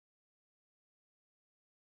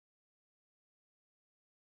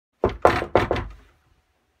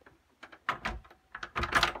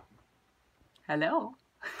Hello.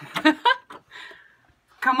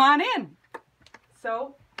 Come on in.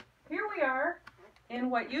 So here we are in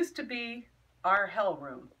what used to be our hell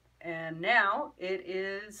room, and now it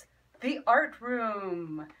is the art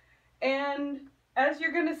room. And as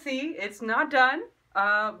you're going to see, it's not done,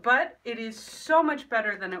 but it is so much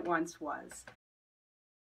better than it once was.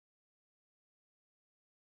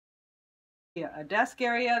 A desk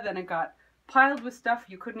area, then it got piled with stuff.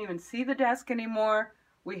 You couldn't even see the desk anymore.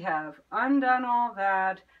 We have undone all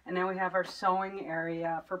that, and now we have our sewing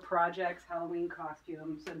area for projects, Halloween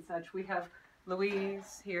costumes and such. We have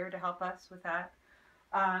Louise here to help us with that.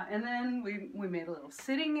 And then we made a little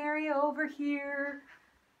sitting area over here.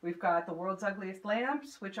 We've got the world's ugliest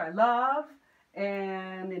lamps, which I love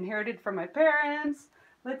and inherited from my parents.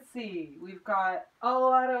 Let's see, we've got a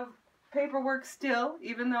lot of paperwork still,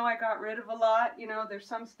 even though I got rid of a lot. You know, there's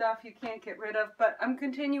some stuff you can't get rid of, but I'm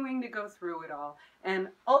continuing to go through it all. And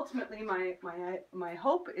ultimately, my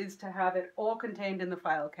hope is to have it all contained in the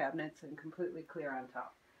file cabinets and completely clear on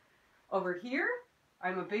top. Over here,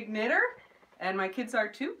 I'm a big knitter, and my kids are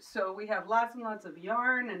too, so we have lots and lots of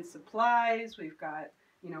yarn and supplies. We've got,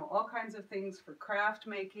 you know, all kinds of things for craft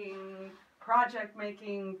making, project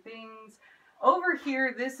making things. Over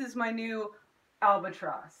here, this is my new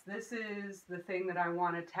albatross. This is the thing that I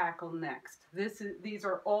want to tackle next. These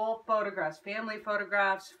are all photographs, family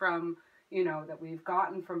photographs from, you know, that we've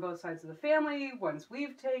gotten from both sides of the family, ones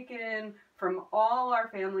we've taken from all our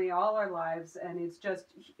family, all our lives, and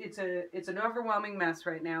it's an overwhelming mess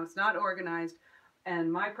right now. It's not organized,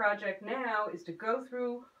 and my project now is to go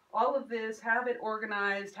through all of this, have it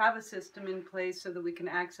organized, have a system in place so that we can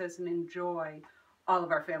access and enjoy all of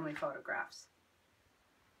our family photographs.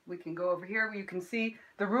 We can go over here where you can see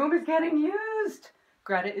the room is getting used.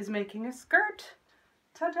 Greta is making a skirt.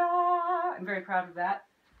 Ta-da! I'm very proud of that.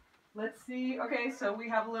 Let's see. Okay, so we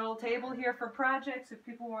have a little table here for projects if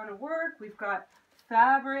people want to work. We've got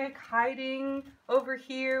fabric hiding over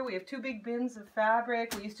here. We have two big bins of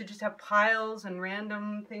fabric. We used to just have piles and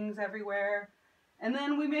random things everywhere. And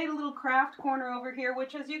then we made a little craft corner over here,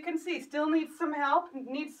 which, as you can see, still needs some help,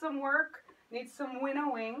 needs some work, needs some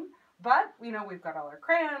winnowing. But, you know, we've got all our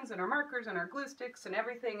crayons and our markers and our glue sticks and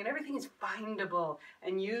everything is findable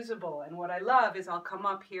and usable. And what I love is I'll come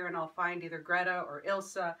up here and I'll find either Greta or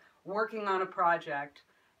Ilsa working on a project,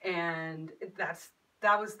 and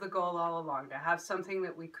that was the goal all along, to have something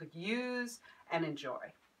that we could use and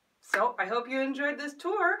enjoy. So I hope you enjoyed this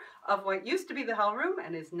tour of what used to be the hell room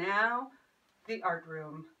and is now the art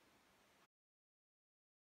room.